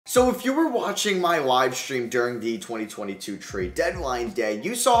So if you were watching my live stream during the 2022 trade deadline day,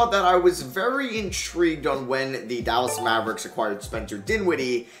 you saw that I was very intrigued on when the Dallas Mavericks acquired Spencer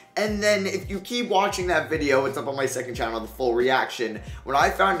Dinwiddie. And then if you keep watching that video, it's up on my second channel, the full reaction. When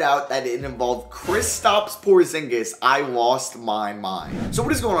I found out that it involved Kristaps Porzingis, I lost my mind. So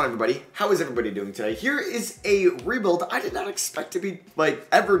what is going on, everybody? How is everybody doing today? Here is a rebuild I did not expect to be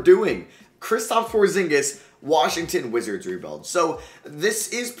ever doing. Kristaps Porzingis, Washington Wizards rebuild. So this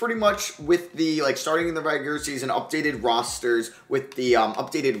is pretty much with the starting in the regular season, updated rosters with the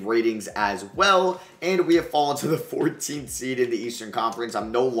updated ratings as well. And we have fallen to the 14th seed in the Eastern Conference.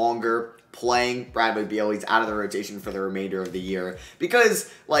 I'm no longer playing Bradley Beal. He's out of the rotation for the remainder of the year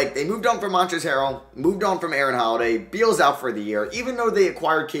because they moved on from Montrezl Harrell, moved on from Aaron Holiday. Beal's out for the year, even though they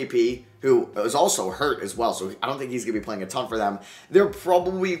acquired KP, who was also hurt as well, so I don't think he's going to be playing a ton for them. They're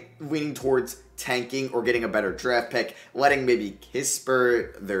probably leaning towards tanking or getting a better draft pick, letting maybe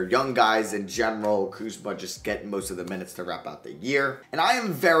Kisper, their young guys in general, Kuzma just get most of the minutes to wrap out the year. And I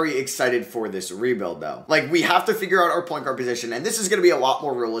am very excited for this rebuild, though. We have to figure out our point guard position, and this is going to be a lot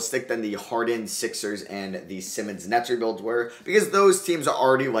more realistic than the Harden, Sixers, and the Simmons Nets rebuilds were, because those teams are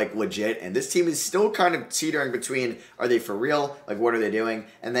already, legit, and this team is still kind of teetering between, are they for real? What are they doing?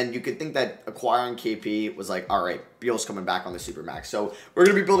 And then you could think that acquiring KP was all right, Beal's coming back on the Supermax. So we're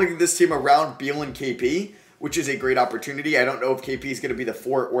going to be building this team around Beal and KP, which is a great opportunity. I don't know if KP is going to be the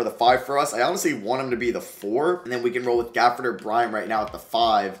 4 or the 5 for us. I honestly want him to be the 4, and then we can roll with Gafford or Bryant right now at the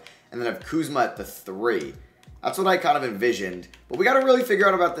 5, and then have Kuzma at the 3. That's what I kind of envisioned. But we got to really figure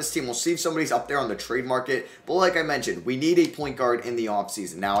out about this team. We'll see if somebody's up there on the trade market. But like I mentioned, we need a point guard in the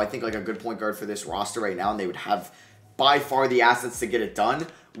offseason. Now, I think a good point guard for this roster right now, and they would have by far the assets to get it done,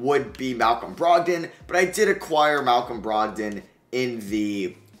 would be Malcolm Brogdon. But I did acquire Malcolm Brogdon in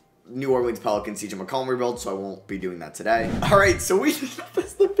the New Orleans Pelicans CJ McCollum rebuild, so I won't be doing that today. All right, so we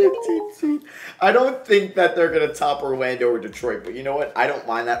that's the 15th seed. I don't think that they're going to top Orlando or Detroit, but you know what? I don't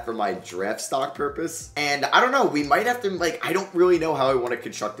mind that for my draft stock purpose. And I don't know, we might have to, I don't really know how I want to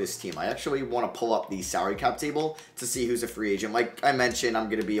construct this team. I actually want to pull up the salary cap table to see who's a free agent. Like I mentioned, I'm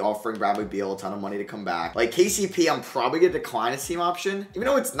going to be offering Bradley Beal a ton of money to come back. KCP, I'm probably going to decline his team option, even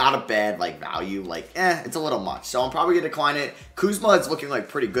though it's not a bad, value. It's a little much. So I'm probably going to decline it. Kuzma is looking like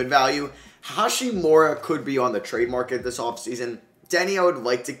pretty good value. Hashimura could be on the trade market this offseason. Denny, I would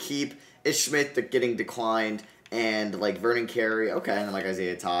like to keep. Ish Smith getting declined. And Vernon Carey. Okay, and then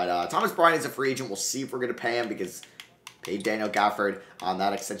Isaiah Todd. Thomas Bryant is a free agent. We'll see if we're going to pay him because paid Daniel Gafford.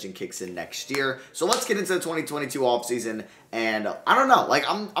 That extension kicks in next year. So let's get into the 2022 offseason. And I don't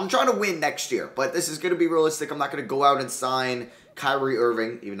know. I'm trying to win next year. But this is going to be realistic. I'm not going to go out and sign Kyrie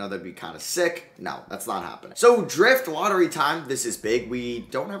Irving, even though that'd be kind of sick. No, that's not happening. So draft lottery time. This is big. We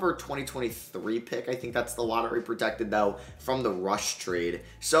don't have our 2023 pick. I think that's the lottery protected, though, from the Rush trade.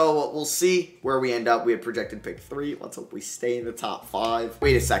 So we'll see where we end up. We had projected pick 3. Let's hope we stay in the top 5.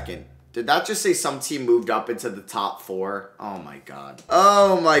 Wait a second. Did that just say some team moved up into the top 4? Oh my god.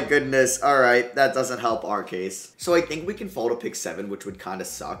 Oh my goodness. All right, that doesn't help our case. So I think we can fall to pick 7, which would kind of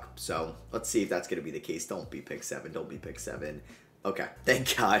suck. So let's see if that's going to be the case. Don't be pick 7. Don't be pick 7. Okay,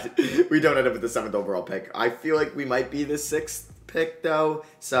 thank God. We don't end up with the 7th overall pick. I feel like we might be the 6th pick, though.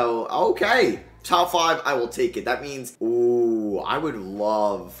 So, okay. Top 5, I will take it. That means, ooh, I would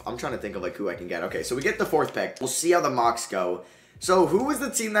love, I'm trying to think of who I can get. Okay, so we get the 4th pick. We'll see how the mocks go. So who was the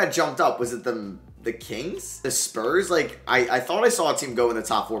team that jumped up? Was it the Kings? The Spurs? I thought I saw a team go in the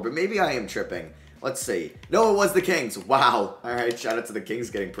top 4, but maybe I am tripping. Let's see. No, it was the Kings. Wow. All right, shout out to the Kings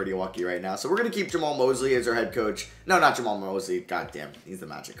getting pretty lucky right now. So we're going to keep Jamal Mosley as our head coach. No, not Jamal Mosley. God damn, he's the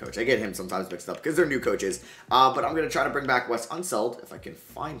Magic coach. I get him sometimes mixed up because they're new coaches. But I'm going to try to bring back Wes Unseld if I can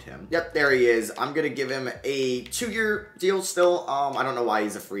find him. Yep, there he is. I'm going to give him a 2-year deal still. I don't know why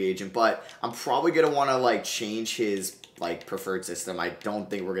he's a free agent, but I'm probably going to want to change his preferred system. I don't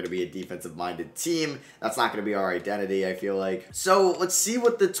think we're going to be a defensive-minded team. That's not going to be our identity, I feel like. So let's see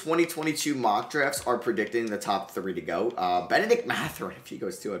what the 2022 mock drafts are predicting the top 3 to go. Benedict Mathurin, if he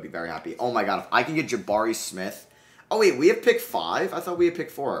goes 2, I'd be very happy. Oh my god, if I can get Jabari Smith. Oh wait, we have pick 5? I thought we had pick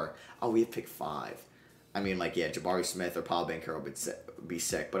 4. Oh, we have pick 5. I mean, yeah, Jabari Smith or Paul Banchero would be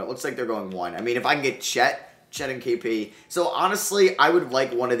sick, but it looks like they're going 1. I mean, if I can get Chet and KP. So honestly, I would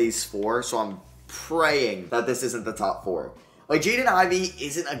like one of these 4, so I'm praying that this isn't the top 4. Jaden Ivey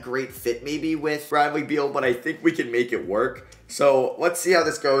isn't a great fit maybe with Bradley Beal, but I think we can make it work. So let's see how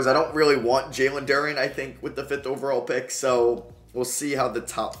this goes. I don't really want Jalen Duren, I think, with the 5th overall pick. So we'll see how the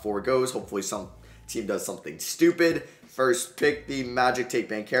top 4 goes. Hopefully some team does something stupid. First pick, the Magic take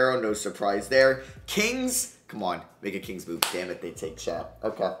Banchero. No surprise there. Kings, come on, make a Kings move. Damn it, they take Chat.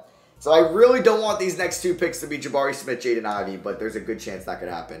 Okay. So I really don't want these next 2 picks to be Jabari Smith, Jaden Ivey, but there's a good chance that could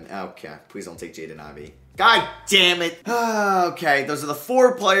happen. Okay, please don't take Jaden Ivey. God damn it. Okay, those are the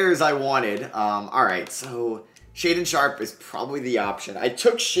 4 players I wanted. All right, so Shaedon Sharpe is probably the option. I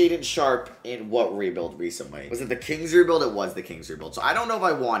took Shaedon Sharpe in what rebuild recently? Was it the Kings rebuild? It was the Kings rebuild. So I don't know if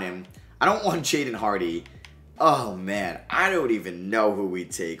I want him. I don't want Jaden Hardy. Oh, man. I don't even know who we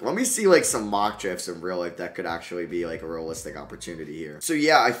take. Let me see, like, some mock drafts in real life that could actually be, like, a realistic opportunity here. So,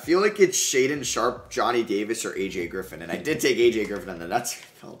 yeah, I feel like it's Shaedon Sharpe, Johnny Davis, or AJ Griffin. And I did take AJ Griffin in the Nets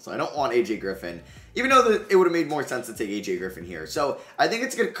rebuild, so I don't want AJ Griffin. Even though it would have made more sense to take AJ Griffin here. So, I think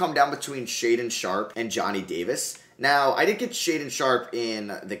it's going to come down between Shaedon Sharpe and Johnny Davis. Now, I did get Shaedon Sharpe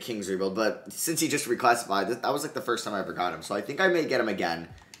in the Kings rebuild, but since he just reclassified, that was, like, the first time I ever got him. So, I think I may get him again.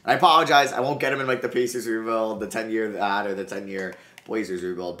 And I apologize, I won't get him in like the Pacers rebuild, the 10-year that, or the 10-year Blazers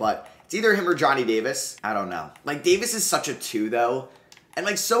rebuild. But it's either him or Johnny Davis. I don't know. Like, Davis is such a 2, though. And,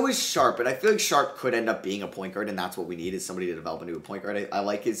 like, so is Sharpe. And I feel like Sharpe could end up being a point guard, and that's what we need, is somebody to develop into a point guard. I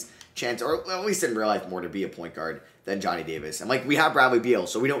like his chance, or at least in real life, more to be a point guard than Johnny Davis. And, like, we have Bradley Beal,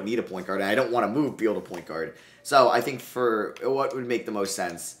 so we don't need a point guard, and I don't want to move Beal to point guard. So I think for what would make the most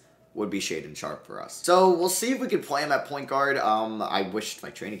sense would be Shaedon Sharpe for us. So we'll see if we can play him at point guard. I wish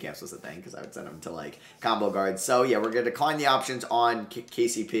like training camps was a thing because I would send him to like combo guards. So yeah, we're going to decline the options on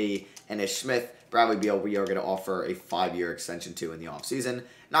KCP and Ish Smith. Bradley Beal, we are going to offer a 5-year extension to in the offseason.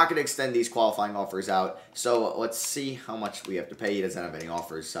 Not going to extend these qualifying offers out. So let's see how much we have to pay. He doesn't have any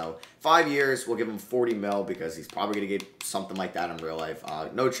offers. So 5 years, we'll give him 40 mil because he's probably going to get something like that in real life.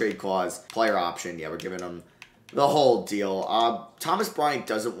 No trade clause, player option. Yeah, we're giving him the whole deal. Thomas Bryant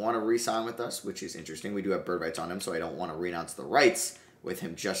doesn't want to re-sign with us, which is interesting. We do have bird rights on him, so I don't want to renounce the rights with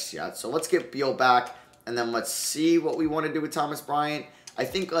him just yet. So let's get Beal back, and then let's see what we want to do with Thomas Bryant. I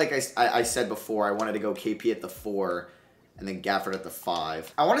think, like I said before, I wanted to go KP at the 4 and then Gafford at the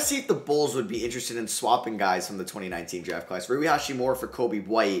 5. I want to see if the Bulls would be interested in swapping guys from the 2019 draft class. Rui Hachimura for Kobe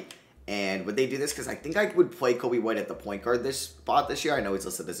White. And would they do this? Because I think I would play Kobe White at the point guard spot this year. I know he's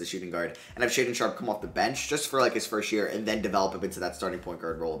listed as a shooting guard. And have Shaedon Sharpe come off the bench just for like his first year and then develop him into that starting point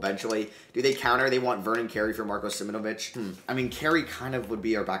guard role eventually. Do they counter? They want Vernon Carey for Marko Simonovic? I mean, Carey kind of would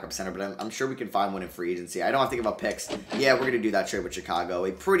be our backup center, but I'm sure we can find one in free agency. I don't have to think about picks. Yeah, we're going to do that trade with Chicago.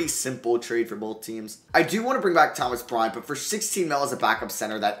 A pretty simple trade for both teams. I do want to bring back Thomas Bryant, but for 16 mil as a backup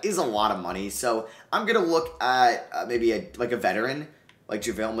center, that is a lot of money. So I'm going to look at maybe a veteran, like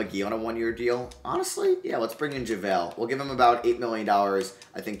JaVale McGee on a 1-year deal. Honestly, yeah, let's bring in JaVale. We'll give him about $8 million.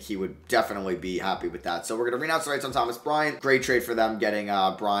 I think he would definitely be happy with that. So we're going to renounce the rights on Thomas Bryant. Great trade for them getting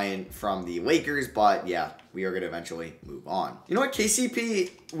Bryant from the Lakers, but yeah, we are going to eventually move on. You know what?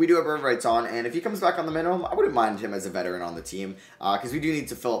 KCP, we do have bird rights on, and if he comes back on the minimum, I wouldn't mind him as a veteran on the team because we do need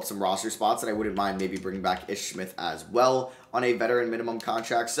to fill up some roster spots, and I wouldn't mind maybe bringing back Ish Smith as well on a veteran minimum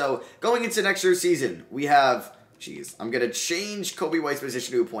contract. So going into next year's season, we have... Jeez, I'm going to change Kobe White's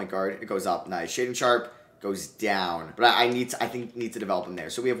position to a point guard. It goes up. Nice. Shaedon Sharpe goes down. But I need to develop him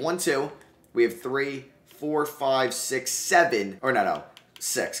there. So we have 1, 2. We have 3, 4, 5, 6, 7. Or no.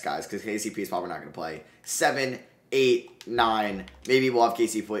 6, guys, because KCP is probably not going to play. 7, 8, 9. Maybe we'll have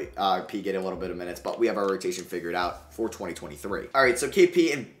KCP get a little bit of minutes, but we have our rotation figured out for 2023. All right, so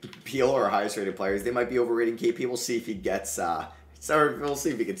KP and Beal are our highest rated players. They might be overrating KP. We'll see if he gets... So we'll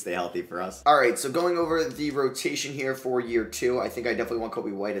see if he can stay healthy for us. All right, so going over the rotation here for year 2, I think I definitely want Kobe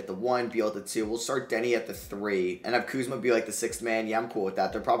White at the 1, Beal at the 2. We'll start Denny at the 3, and have Kuzma be like the 6th man. Yeah, I'm cool with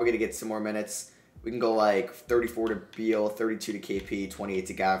that. They're probably going to get some more minutes. We can go like 34 to Beal, 32 to KP, 28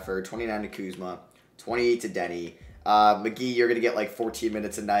 to Gafford, 29 to Kuzma, 28 to Denny. McGee, you're going to get like 14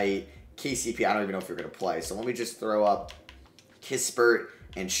 minutes a night. KCP, I don't even know if you're going to play. So let me just throw up Kispert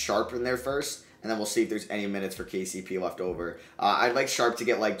and Sharpe in there first. And then we'll see if there's any minutes for KCP left over. I'd like Sharpe to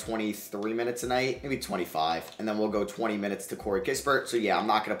get like 23 minutes a night, maybe 25. And then we'll go 20 minutes to Corey Kispert. So yeah, I'm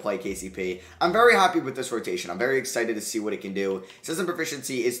not going to play KCP. I'm very happy with this rotation. I'm very excited to see what it can do. System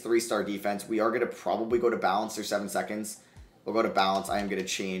proficiency is 3-star defense. We are going to probably go to balance for 7 seconds. We'll go to balance. I am going to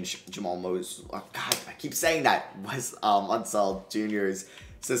change Jamal Moses. Oh, God, I keep saying that. Was Unseld Jr.'s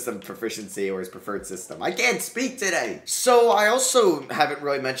system proficiency or his preferred system. I can't speak today. So I also haven't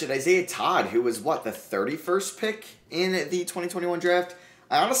really mentioned Isaiah Todd, who was, what, the 31st pick in the 2021 draft?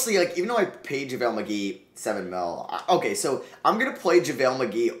 I honestly, like, even though I paid JaVale McGee $7 mil, okay, so I'm going to play JaVale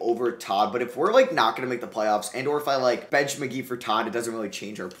McGee over Todd, but if we're, like, not going to make the playoffs, and or if I, like, bench McGee for Todd, it doesn't really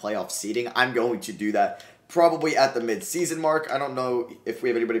change our playoff seeding, I'm going to do that. Probably at the mid-season mark. I don't know if we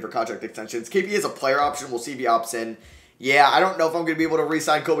have anybody for contract extensions. KP is a player option. We'll see if he opts in. Yeah, I don't know if I'm going to be able to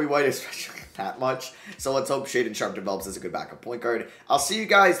re-sign Kobe White, especially that much. So let's hope Shaedon Sharpe develops as a good backup point guard. I'll see you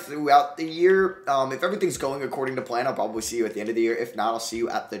guys throughout the year. If everything's going according to plan, I'll probably see you at the end of the year. If not, I'll see you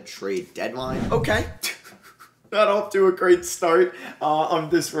at the trade deadline. Okay. Not off to a great start on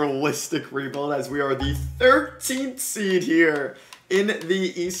this realistic rebuild, as we are the 13th seed here in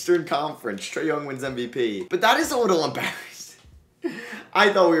the Eastern Conference. Trae Young wins MVP. But that is a little embarrassing.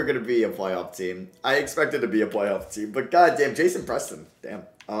 I thought we were going to be a playoff team. I expected to be a playoff team. But goddamn, Jason Preston. Damn.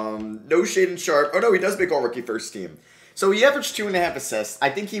 No Shaedon Sharpe. Oh, no, he does make all-rookie first team. So he averaged 2.5 assists. I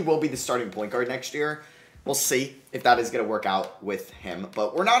think he will be the starting point guard next year. We'll see if that is going to work out with him.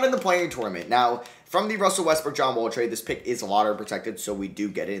 But we're not in the playing tournament. Now, from the Russell Westbrook John Wall trade, this pick is lottery protected, so we do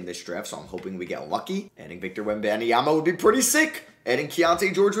get it in this draft. So I'm hoping we get lucky. Adding Victor Wembanyama would be pretty sick. Adding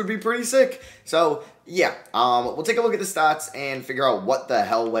Keontae George would be pretty sick. So, yeah, we'll take a look at the stats and figure out what the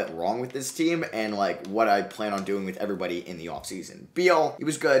hell went wrong with this team and, like, what I plan on doing with everybody in the offseason. Beal, he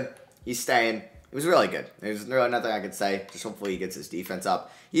was good. He's staying. It was really good. There's really nothing I could say. Just hopefully he gets his defense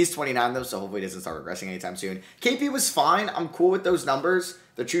up. He's 29, though, so hopefully he doesn't start regressing anytime soon. KP was fine. I'm cool with those numbers.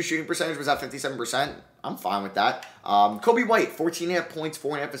 The true shooting percentage was at 57%. I'm fine with that. Kobe White, 14.5 points,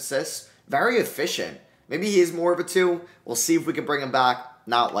 4.5 assists. Very efficient. Maybe he is more of a 2. We'll see if we can bring him back.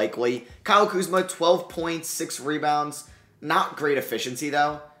 Not likely. Kyle Kuzma, 12 points, 6 rebounds. Not great efficiency,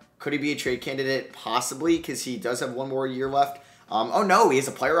 though. Could he be a trade candidate? Possibly, because he does have one more year left. Oh, no, he has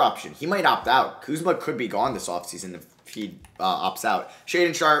a player option. He might opt out. Kuzma could be gone this offseason if he opts out.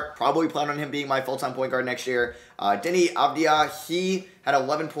 Shaedon Sharpe, probably plan on him being my full-time point guard next year. Denny Avdia, he had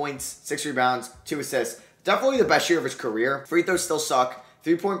 11 points, 6 rebounds, 2 assists. Definitely the best year of his career. Free throws still suck.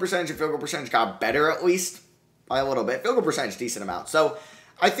 3-point percentage and field goal percentage got better at least by a little bit. Field goal percentage, decent amount. So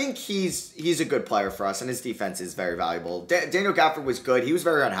I think he's a good player for us, and his defense is very valuable. Daniel Gafford was good. He was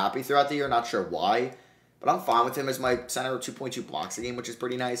very unhappy throughout the year. Not sure why. But I'm fine with him as my center, 2.2 blocks a game, which is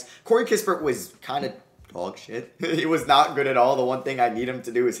pretty nice. Corey Kispert was kind of dog shit. He was not good at all. The one thing I need him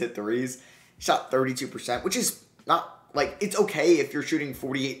to do is hit threes. He shot 32%, which is not, like, it's okay if you're shooting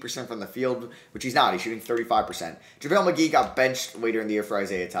 48% from the field, which he's not. He's shooting 35%. JaVale McGee got benched later in the year for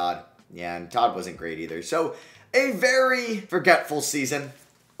Isaiah Todd. Yeah, and Todd wasn't great either. So, a very forgetful season.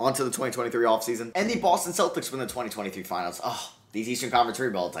 On to the 2023 offseason. And the Boston Celtics win the 2023 finals. Oh, these Eastern Conference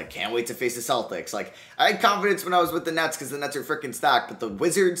rebuilds. I can't wait to face the Celtics. Like, I had confidence when I was with the Nets because the Nets are freaking stacked. But the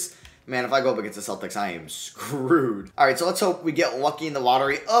Wizards, man, if I go up against the Celtics, I am screwed. All right, so let's hope we get lucky in the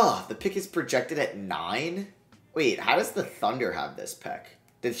lottery. Ugh, the pick is projected at 9. Wait, how does the Thunder have this pick?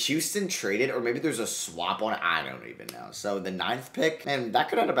 Did Houston trade it? Or maybe there's a swap on it? I don't even know. So the 9th pick, man, that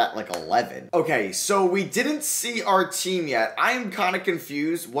could end up at like 11. Okay, so we didn't see our team yet. I am kind of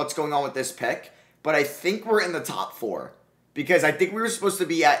confused what's going on with this pick. But I think we're in the top 4. Because I think we were supposed to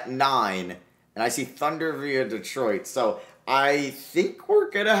be at 9. And I see Thunder via Detroit. So I think we're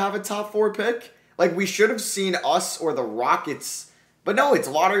going to have a top 4 pick. Like, we should have seen us or the Rockets. But no, it's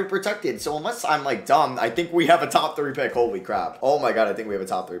lottery protected. So unless I'm, like, dumb, I think we have a top 3 pick. Holy crap. Oh, my God, I think we have a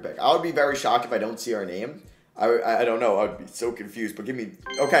top 3 pick. I would be very shocked if I don't see our name. I don't know. I would be so confused. But give me...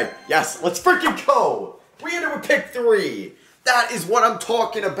 Okay, yes, let's freaking go. We ended with pick 3. That is what I'm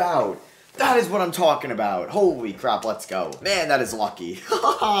talking about. That is what I'm talking about. Holy crap, let's go. Man, that is lucky.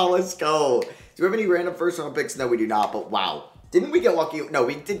 Let's go. Do we have any random first-round picks? No, we do not. But wow. Didn't we get lucky? No,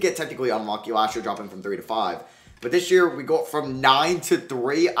 we did get technically unlucky last year, dropping from 3 to 5. But this year, we go from 9 to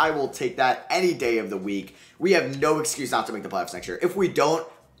 3. I will take that any day of the week. We have no excuse not to make the playoffs next year. If we don't,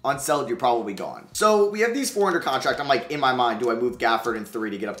 unsettled, you're probably gone. So we have these 4 under contract. I'm like, in my mind, do I move Gafford in 3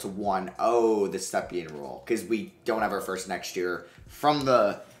 to get up to 1? Oh, the Stepien rule. Because we don't have our first next year from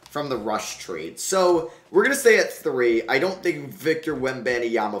the Rush trade. So we're going to stay at 3. I don't think Victor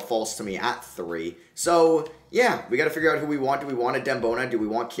Wembanyama falls to me at 3. So, yeah, we got to figure out who we want. Do we want a Dembona? Do we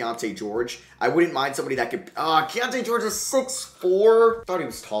want Keontae George? I wouldn't mind somebody that could... Keontae George is 6'4". I thought he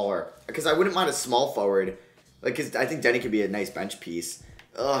was taller. Because I wouldn't mind a small forward. Like, because I think Denny could be a nice bench piece.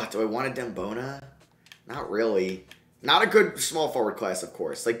 Do I want a Dembona? Not really. Not a good small forward class, of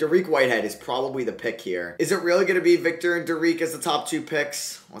course. Like, Dariq Whitehead is probably the pick here. Is it really going to be Victor and Dariq as the top 2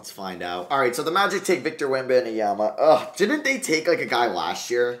 picks? Let's find out. All right, so the Magic take Victor Wembanyama. Didn't they take, like, a guy last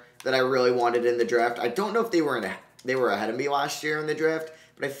year that I really wanted in the draft? I don't know if they were ahead of me last year in the draft,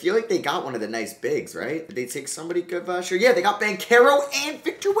 but I feel like they got one of the nice bigs, right? Did they take somebody good last year? Yeah, they got Banchero and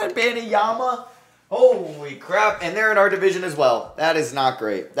Victor Wembanyama. Holy crap. And they're in our division as well. That is not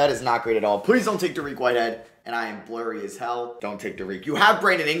great. That is not great at all. Please don't take Dariq Whitehead. And I am blurry as hell. Don't take Dariq. You have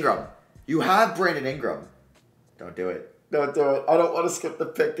Brandon Ingram. You have Brandon Ingram. Don't do it. Don't do it. I don't want to skip the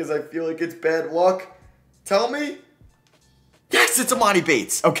pick because I feel like it's bad luck. Tell me. Yes, it's Amani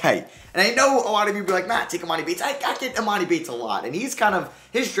Bates. Okay. And I know a lot of you be like, Matt, take Amani Bates. I get Amani Bates a lot. And he's kind of,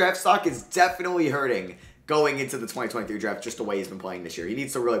 his draft stock is definitely hurting going into the 2023 draft just the way he's been playing this year. He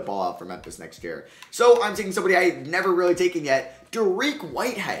needs to really ball out for Memphis next year. So I'm taking somebody I've never really taken yet, Dariq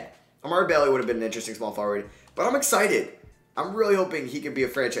Whitehead. Amari Bailey would have been an interesting small forward, but I'm excited. I'm really hoping he could be a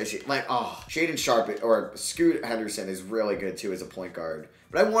franchise. Like, oh, Shaden Sharp or Scoot Henderson is really good too as a point guard.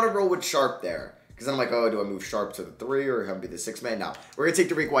 But I want to roll with Sharp there. Because then I'm like, oh, do I move Sharp to the 3 or have him be the 6 man? No. We're going to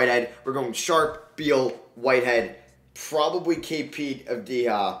take Dariq Whitehead. We're going Sharp, Beal, Whitehead, probably KP of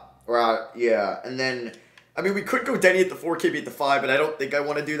yeah. And then, I mean, we could go Denny at the 4, KP at the 5, but I don't think I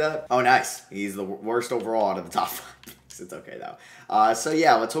want to do that. Oh, nice. He's the worst overall out of the top 5. It's okay, though. So,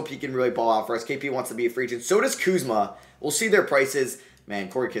 yeah, let's hope he can really ball out for us. KP wants to be a free agent. So does Kuzma. We'll see their prices. Man,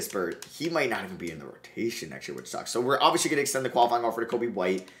 Corey Kispert, he might not even be in the rotation next year, which sucks. So we're obviously going to extend the qualifying offer to Kobe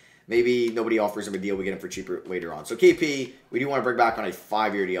White. Maybe nobody offers him a deal. We get him for cheaper later on. So KP, we do want to bring back on a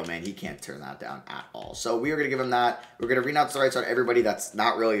 5-year deal, man. He can't turn that down at all. So we are going to give him that. We're going to renounce the rights on everybody that's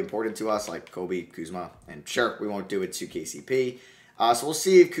not really important to us, like Kobe, Kuzma, and sure, we won't do it to KCP. So we'll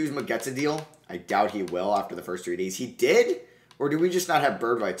see if Kuzma gets a deal. I doubt he will after the first 3 days. He did? Or do we just not have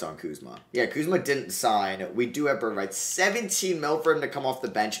bird rights on Kuzma? Yeah, Kuzma didn't sign. We do have bird rights. 17 mil for him to come off the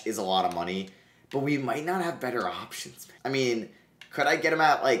bench is a lot of money. But we might not have better options. I mean, could I get him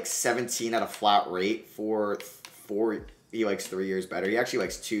at like 17 at a flat rate for 4? He likes 3 years better. He actually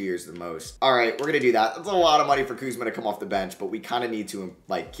likes 2 years the most. All right, we're going to do that. That's a lot of money for Kuzma to come off the bench, but we kind of need to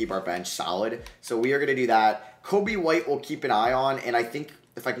like keep our bench solid. So we are going to do that. Kobe White we'll keep an eye on, and I think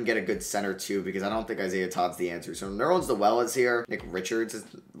if I can get a good center too, because I don't think Isaiah Todd's the answer. So Nerlens Noel is here. Nick Richards has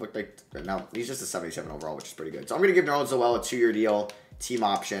looked like, no, he's just a 77 overall, which is pretty good. So I'm going to give Nerlens Noel a 2-year deal, team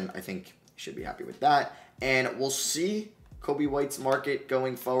option. I think he should be happy with that. And we'll see Kobe White's market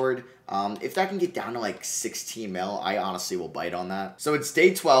going forward. If that can get down to like 16 mil, I honestly will bite on that. So it's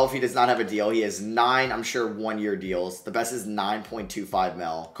day 12. He does not have a deal. He has 9, I'm sure, 1-year deals. The best is 9.25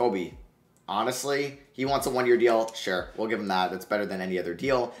 mil. Kobe, honestly, he wants a 1-year deal. Sure, we'll give him that. That's better than any other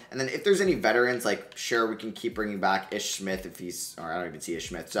deal. And then if there's any veterans, like, sure, we can keep bringing back Ish Smith if he's, or I don't even see Ish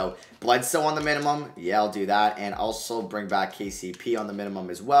Smith. So Bledsoe on the minimum. Yeah, I'll do that. And also bring back KCP on the minimum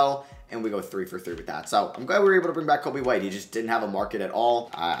as well. And we go 3 for 3 with that. So I'm glad we were able to bring back Kobe White. He just didn't have a market at all.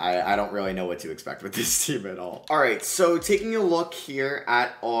 I don't really know what to expect with this team at all. All right, so taking a look here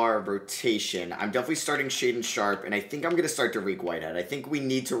at our rotation, I'm definitely starting Shaden Sharp, and I think I'm going to start Dariq Whitehead. I think we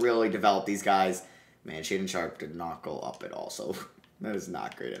need to really develop these guys. Man, Shaden Sharp did not go up at all, so that is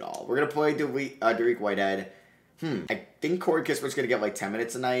not great at all. We're going to play Dariq Whitehead. I think Corey Kispert's going to get like 10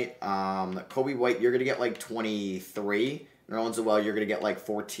 minutes a night. Kobe White, you're going to get like 23. Nerlens Noel, you're going to get like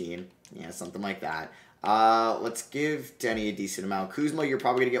 14. Yeah, something like that. Let's give Denny a decent amount. Kuzma, you're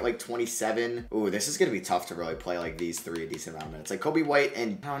probably going to get like 27. Ooh, this is going to be tough to really play like these 3 a decent amount of minutes. Like Kobe White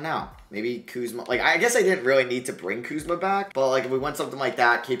and, I don't know, maybe Kuzma. Like, I guess I didn't really need to bring Kuzma back. But like if we went something like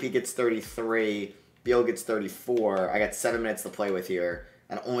that, KP gets 33, Beal gets 34. I got 7 minutes to play with here.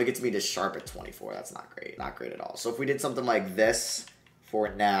 And only gets me to Sharp at 24. That's not great. Not great at all. So if we did something like this for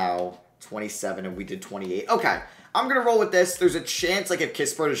now, 27, and we did 28. Okay. I'm going to roll with this. There's a chance, like, if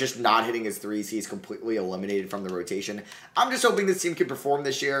Kispert is just not hitting his threes, he's completely eliminated from the rotation. I'm just hoping this team can perform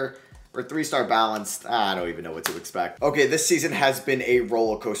this year. We're 3-star balanced. I don't even know what to expect. Okay, this season has been a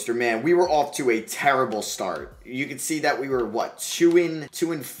roller coaster, man. We were off to a terrible start. You can see that we were, what,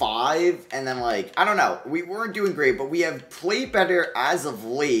 2-5? And then, like, I don't know. We weren't doing great, but we have played better as of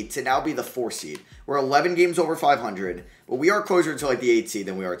late to now be the 4 seed. We're 11 games over 500. But we are closer to like the 8 seed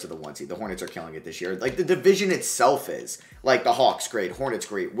than we are to the 1 seed. The Hornets are killing it this year. Like the division itself is. Like the Hawks, great. Hornets,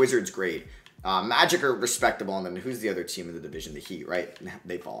 great. Wizards, great. Magic are respectable. And then who's the other team in the division? The Heat, right?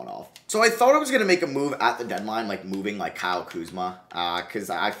 They've fallen off. So I thought I was going to make a move at the deadline, like moving like Kyle Kuzma. Because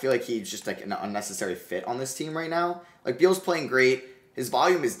I feel like he's just like an unnecessary fit on this team right now. Like Beal's playing great. His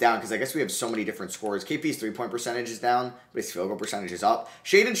volume is down because I guess we have so many different scorers. KP's 3-point percentage is down, but his field goal percentage is up.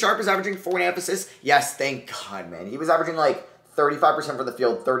 Shaden Sharp is averaging 4.5 assists. Yes, thank God, man. He was averaging like 35% from the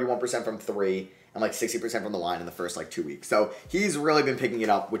field, 31% from 3, and like 60% from the line in the first like 2 weeks. So he's really been picking it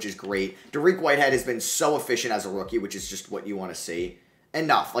up, which is great. Dariq Whitehead has been so efficient as a rookie, which is just what you want to see.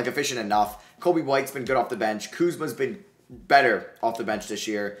 Enough, like efficient enough. Kobe White's been good off the bench. Kuzma's been better off the bench this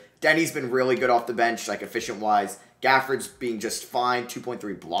year. Denny's been really good off the bench, like efficient-wise. Gafford's being just fine,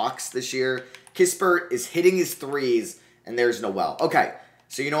 2.3 blocks this year. Kispert is hitting his threes, and there's Noel. Okay,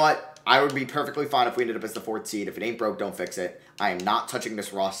 so you know what? I would be perfectly fine if we ended up as the 4th seed. If it ain't broke, don't fix it. I am not touching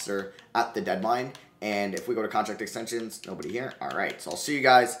this roster at the deadline. And if we go to contract extensions, nobody here. All right, so I'll see you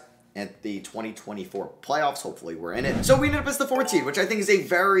guys at the 2024 playoffs. Hopefully we're in it. So we ended up as the 4th seed, which I think is a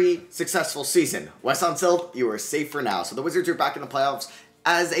very successful season. Wes Unseld, you are safe for now. So the Wizards are back in the playoffs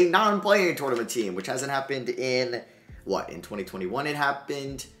as a non-playing tournament team, which hasn't happened in, what, in 2021 it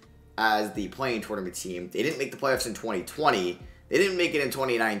happened as the playing tournament team. They didn't make the playoffs in 2020. They didn't make it in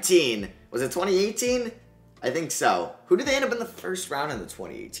 2019. Was it 2018? I think so. Who did they end up in the first round in the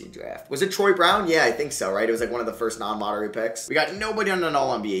 2018 draft? Was it Troy Brown? Yeah, I think so, right? It was like one of the first non-lottery picks. We got nobody on an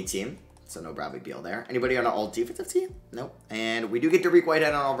all-NBA team, so no Bradley Beal there. Anybody on an all-defensive team? Nope. And we do get Derek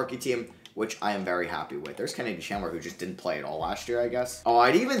Whitehead on an all-rookie team, which I am very happy with. There's Kennedy Chandler, who just didn't play at all last year, I guess. Oh,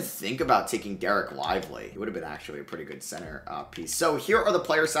 I'd even think about taking Derek Lively. He would have been actually a pretty good center piece. So here are the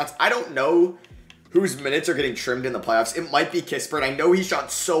player stats. I don't know whose minutes are getting trimmed in the playoffs. It might be Kispert. I know he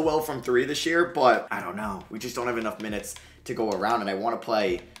shot so well from 3 this year, but I don't know. We just don't have enough minutes to go around, and I want to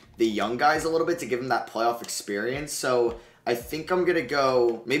play the young guys a little bit to give them that playoff experience. So I think I'm going to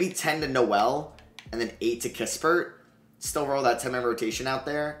go maybe 10 to Noel and then 8 to Kispert. Still roll that 10-man rotation out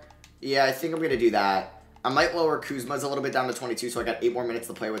there. Yeah, I think I'm going to do that. I might lower Kuzma's a little bit down to 22, so I got 8 more minutes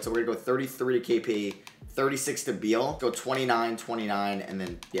to play with. So we're going to go 33 to KP, 36 to Beal, go 29, 29, and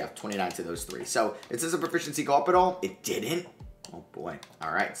then, yeah, 29 to those 3. So, does the proficiency go up at all? It didn't. Oh, boy.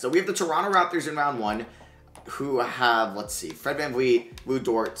 All right. So, we have the Toronto Raptors in round 1, who have, let's see, Fred VanVleet, Lou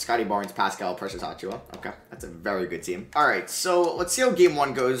Dort, Scotty Barnes, Pascal, Precious Achiuwa. Okay, that's a very good team. All right, so let's see how game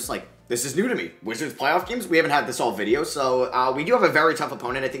 1 goes. Like, this is new to me. Wizards playoff games, we haven't had this all video, so we do have a very tough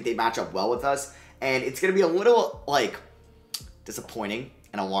opponent. I think they match up well with us, and it's going to be a little, like, disappointing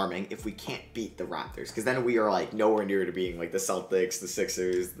and alarming if we can't beat the Raptors, because then we are like nowhere near to being like the Celtics, the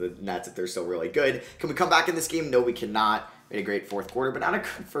Sixers, the Nets if they're still really good. Can we come back in this game? No, we cannot. We had a great 4th quarter, but not a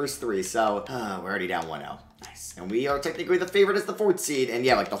good first 3, so we're already down 1-0. Nice. And we are technically the favorite as the 4th seed, and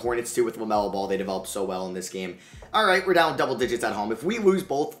yeah, like the Hornets too with LaMelo Ball, they developed so well in this game. All right, we're down double digits at home. If we lose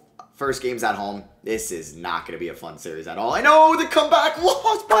both first games at home, this is not going to be a fun series at all. I know, the comeback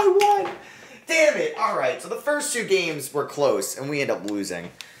lost by 1. Damn it. All right, so the first 2 games were close, and we end up losing.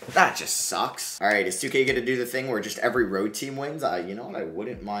 That just sucks. All right, is 2K going to do the thing where just every road team wins? You know what? I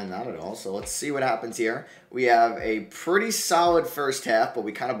wouldn't mind that at all. So let's see what happens here. We have a pretty solid first half, but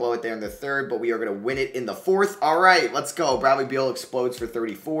we kind of blow it there in the 3rd, but we are going to win it in the 4th. All right, let's go. Bradley Beal explodes for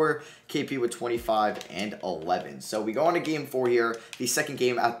 34. KP with 25 and 11. So we go on to game 4 here. The second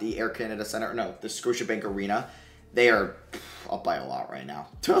game at the Air Canada Center. No, the Scotiabank Arena. They are up by a lot right now.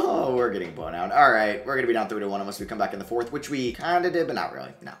 Oh, we're getting blown out. All right, we're going to be down 3-1 unless we come back in the 4th, which we kind of did, but not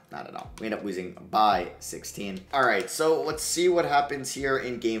really. No, not at all. We end up losing by 16. All right, so let's see what happens here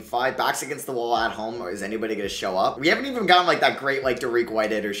in game 5. Backs against the wall at home, or is anybody going to show up? We haven't even gotten like that great like Derek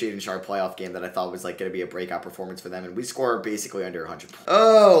Whitehead or Shaedon Sharpe playoff game that I thought was like going to be a breakout performance for them, and we score basically under 100 points.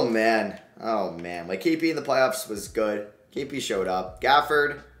 Oh, man. Oh, man. Like KP in the playoffs was good. KP showed up.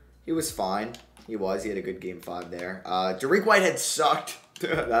 Gafford, he was fine. He had a good game 5 there. Derek Whitehead sucked.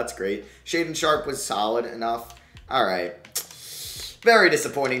 That's great. Shaedon Sharpe was solid enough. All right. Very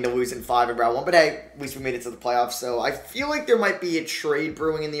disappointing to lose in 5 in round 1, but hey, at least we made it to the playoffs. So I feel like there might be a trade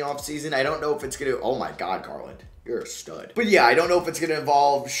brewing in the offseason. I don't know if it's going to... Oh my God, Garland. You're a stud. But yeah, I don't know if it's going to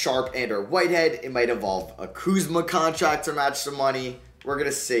involve Sharpe and or Whitehead. It might involve a Kuzma contract to match some money. We're going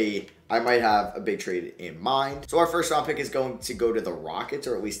to see. I might have a big trade in mind. So our first round pick is going to go to the Rockets,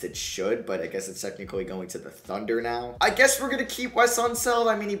 or at least it should, but I guess it's technically going to the Thunder now. I guess we're going to keep Wes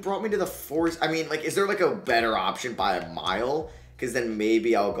Unseld. I mean, he brought me to the Force. I mean, like, is there like a better option by a mile? Because then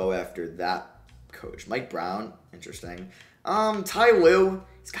maybe I'll go after that coach. Mike Brown, interesting. Ty Lue,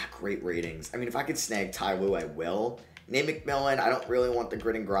 he's got great ratings. I mean, if I could snag Ty Lue, I will. Nate McMillan, I don't really want the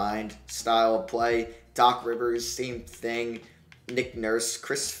grit and grind style of play. Doc Rivers, same thing. Nick Nurse,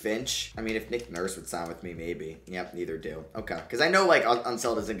 Chris Finch. I mean, if Nick Nurse would sign with me, maybe. Yep, neither do. Okay. Because I know, like,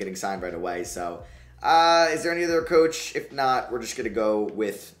 Unseld isn't getting signed right away, so... is there any other coach? If not, we're just going to go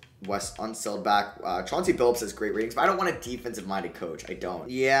with Wes Unseld back. Chauncey Billups has great ratings, but I don't want a defensive-minded coach. I don't.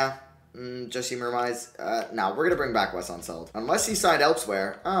 Yeah. Jesse Mermize. No, we're going to bring back Wes Unseld. Unless he signed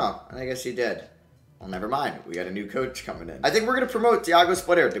elsewhere. Oh, I guess he did. Well, never mind. We got a new coach coming in. I think we're going to promote Thiago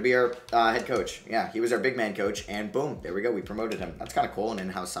Splitter to be our head coach. Yeah, he was our big man coach, and boom, there we go. We promoted him. That's kind of cool, an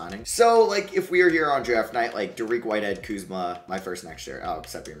in-house signing. So, like, if we are here on draft night, like, Derek Whitehead, Kuzma, my first next year. Oh,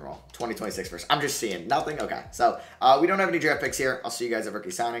 except being roll. 2026 first. I'm just seeing. Nothing? Okay. So, we don't have any draft picks here. I'll see you guys at rookie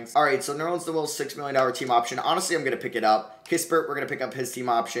signings. All right, so Nerlens Noel's $6 million team option. Honestly, I'm going to pick it up. Kispert, we're going to pick up his team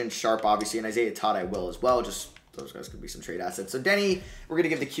option. Sharpe, obviously, and Isaiah Todd I will as well. Just, those guys could be some trade assets. So, Denny, we're going to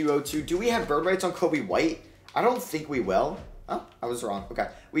give the QO to. Do we have bird rights on Kobe White? I don't think we will. Oh, I was wrong. Okay,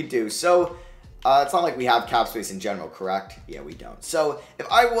 we do. So, It's not like we have cap space in general, correct? Yeah, we don't. So, if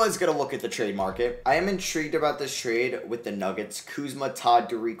I was going to look at the trade market, I am intrigued about this trade with the Nuggets. Kuzma, Todd,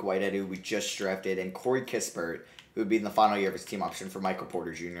 Derek Whitehead, who we just drafted, and Corey Kispert, who would be in the final year of his team option for Michael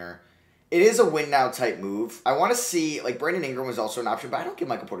Porter Jr. It is a win-now type move. I want to see, like, Brandon Ingram was also an option, but I don't give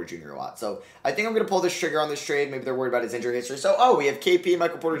Michael Porter Jr. a lot. So, I think I'm going to pull this trigger on this trade. Maybe they're worried about his injury history. So, we have KP and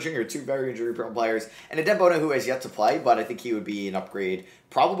Michael Porter Jr., two very injury-prone players, and a Dembona who has yet to play, but I think he would be an upgrade,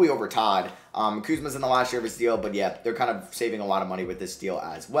 probably over Todd. Kuzma's in the last year of his deal, but yeah, they're kind of saving a lot of money with this deal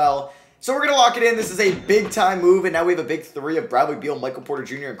as well. So, we're going to lock it in. This is a big-time move, and now we have a big three of Bradley Beal, Michael Porter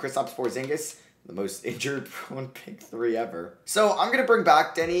Jr., and Kristaps Porzingis, the most injured-prone big three ever. So, I'm going to bring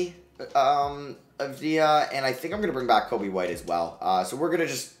back Denny Avdia, and I think I'm going to bring back Kobe White as well. So we're going to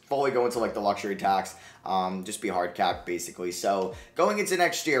just fully go into like the luxury tax, just be hard cap basically. So going into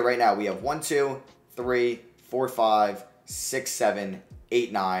next year right now, we have 1, 2, 3, 4, 5, 6, 7,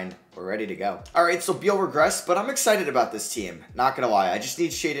 8, 9. We're ready to go. All right, so Beal regressed, but I'm excited about this team. Not going to lie. I just need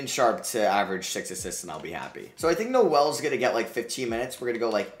Shaedon Sharpe to average 6 assists, and I'll be happy. So I think Noel's going to get like 15 minutes. We're going to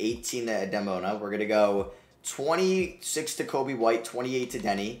go like 18 to Dembona. We're going to go 26 to Kobe White, 28 to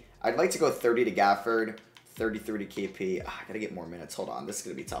Denny. I'd like to go 30 to Gafford, 33 to KP. I gotta get more minutes. Hold on. This is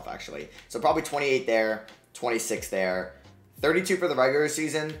going to be tough, actually. So probably 28 there, 26 there, 32 for the regular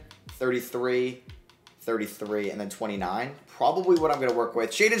season, 33, 33, and then 29. Probably what I'm going to work with.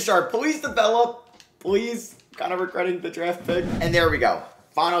 Shaedon Sharpe, please develop. Please. Kind of regretting the draft pick. And there we go.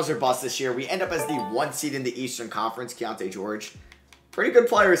 Finals or bust this year. We end up as the 1 seed in the Eastern Conference, Keontae George. Pretty good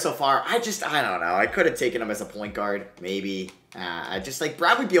player so far. I don't know. I could have taken him as a point guard, maybe. I just like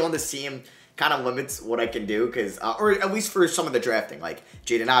Bradley Beal on this team kind of limits what I can do because, or at least for some of the drafting, like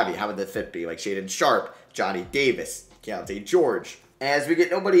Jaden Ivey, how would the fit be? Like Shaedon Sharpe, Johnny Davis, Keontae George. As we get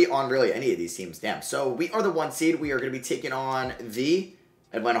nobody on really any of these teams. Damn. So we are the 1 seed. We are going to be taking on the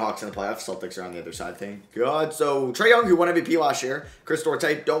Atlanta Hawks in the playoffs. Celtics are on the other side, thank God. So, Trae Young, who won MVP last year. Chris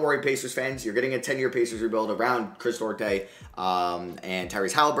Duarte, don't worry, Pacers fans. You're getting a 10-year Pacers rebuild around Chris Duarte and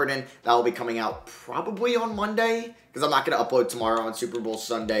Tyrese Halliburton. That will be coming out probably on Monday, because I'm not going to upload tomorrow on Super Bowl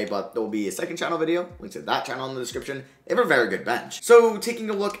Sunday, but there will be a second channel video. Link to that channel in the description. They have a very good bench. So, taking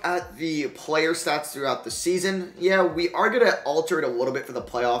a look at the player stats throughout the season. Yeah, we are going to alter it a little bit for the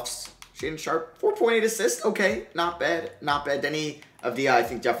playoffs. Shaedon Sharpe, 4.8 assists. Okay, not bad. Not bad. Denny Avdia, I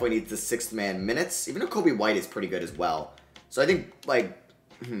think, definitely needs the 6th man minutes. Even though Kobe White is pretty good as well. So I think, like,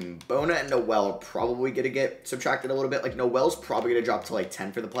 Bona and Noel are probably going to get subtracted a little bit. Like, Noel's probably going to drop to, like,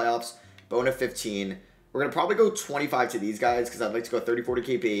 10 for the playoffs. Bona, 15. We're going to probably go 25 to these guys because I'd like to go 34 to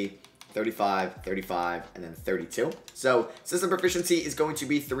KP, 35, 35, and then 32. So, system proficiency is going to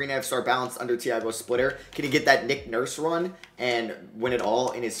be 3.5 star balanced under Tiago Splitter. Can he get that Nick Nurse run and win it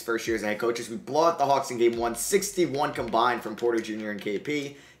all in his first year as a head coach? As we blow out the Hawks in Game 1, 61 combined from Porter Jr. and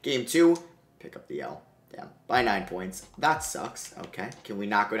KP. Game 2, pick up the L. Damn, by 9 points. That sucks. Okay, can we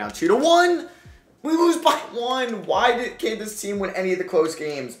not go down 2-1? We lose by 1. Why can't this team win any of the close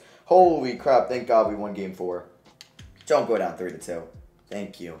games? Holy crap, thank God we won Game 4. Don't go down 3-2.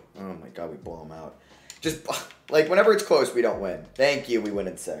 Thank you. Oh my God, we blow them out. Just, like, whenever it's close, we don't win. Thank you, we win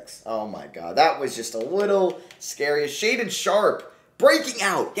in 6. Oh my God, that was just a little scary. Shaedon Sharpe, breaking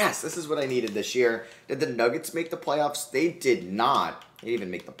out. Yes, this is what I needed this year. Did the Nuggets make the playoffs? They did not. They didn't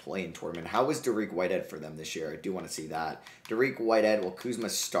even make the play-in tournament. How was Derek Whitehead for them this year? I do want to see that. Derek Whitehead, well, Kuzma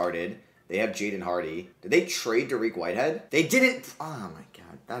started. They have Jaden Hardy. Did they trade Derek Whitehead? They didn't. Oh my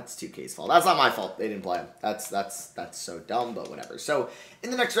God, that's 2K's fault. That's not my fault. They didn't play him. That's so dumb, but whatever. So in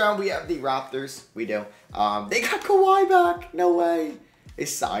the next round, we have the Raptors. We do. They got Kawhi back. No way. They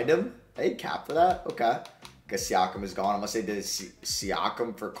signed him. They capped for that. Okay. Guess Siakam is gone. Unless they did a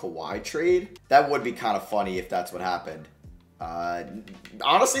Siakam for Kawhi trade. That would be kind of funny if that's what happened.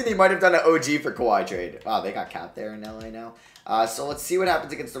 Honestly, they might have done an OG for Kawhi trade. Wow, they got capped there in LA now. So let's see what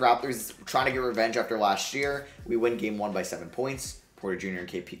happens against the Raptors. Trying to get revenge after last year. We win Game 1 by 7 points. Porter Jr. and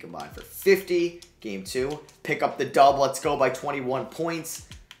KP combined for 50. Game 2. Pick up the dub. Let's go by 21 points.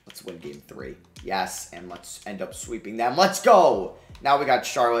 Let's win Game 3. Yes, and let's end up sweeping them. Let's go! Now we got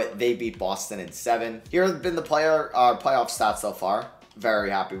Charlotte. They beat Boston in 7. Here have been the playoff stats so far. Very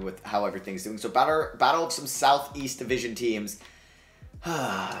happy with how everything's doing. So battle of some Southeast Division teams.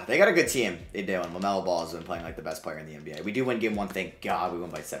 They got a good team. They do. And LaMelo Ball has been playing like the best player in the NBA. We do win Game 1. Thank God we won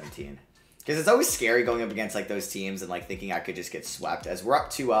by 17. Because it's always scary going up against like those teams and like thinking I could just get swept. As we're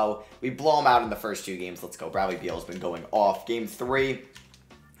up 2-0. We blow them out in the first 2 games. Let's go. Bradley Beal's been going off. Game 3.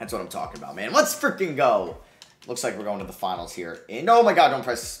 That's what I'm talking about, man. Let's freaking go. Looks like we're going to the finals here. And oh my God, don't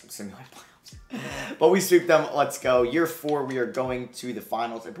press simulate playoffs. But we sweep them. Let's go. Year 4, we are going to the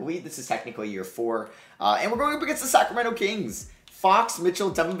finals. I believe this is technically year 4. And we're going up against the Sacramento Kings. Fox,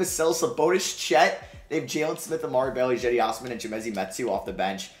 Mitchell, Devin Vassell, Sabonis, Chet. They have Jalen Smith, Amari Bailey, Jetty Osman, and Chimezie Metu off the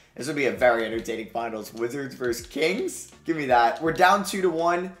bench. This would be a very entertaining finals. Wizards versus Kings. Give me that. We're down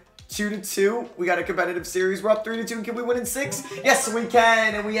 2-1. 2-2. We got a competitive series. We're up 3-2. Can we win in 6? Yes, we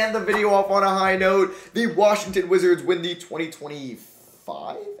can. And we end the video off on a high note. The Washington Wizards win the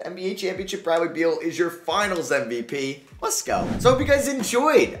 2025 NBA Championship. Bradley Beal is your finals MVP. Let's go. So I hope you guys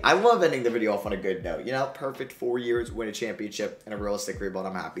enjoyed. I love ending the video off on a good note. You know, perfect 4 years, win a championship, and a realistic rebuild.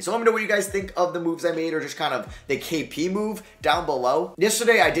 I'm happy. So let me know what you guys think of the moves I made or just kind of the KP move down below.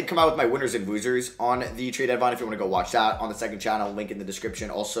 Yesterday, I did come out with my winners and losers on the trade deadline. If you want to go watch that on the second channel, link in the description.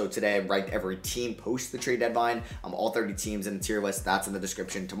 Also, today I ranked every team post the trade deadline. All 30 teams in the tier list. That's in the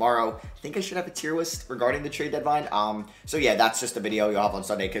description. Tomorrow, I think I should have a tier list regarding the trade deadline. So yeah, that's just a video you'll have on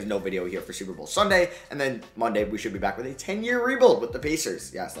Sunday because no video here for Super Bowl Sunday. And then Monday, we should be back with a 10-year rebuild with the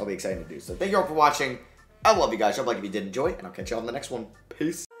Pacers. Yes, that'll be exciting to do. So thank you all for watching. I love you guys. I'll like if you did enjoy, and I'll catch you all in the next one.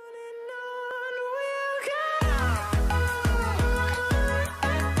 Peace.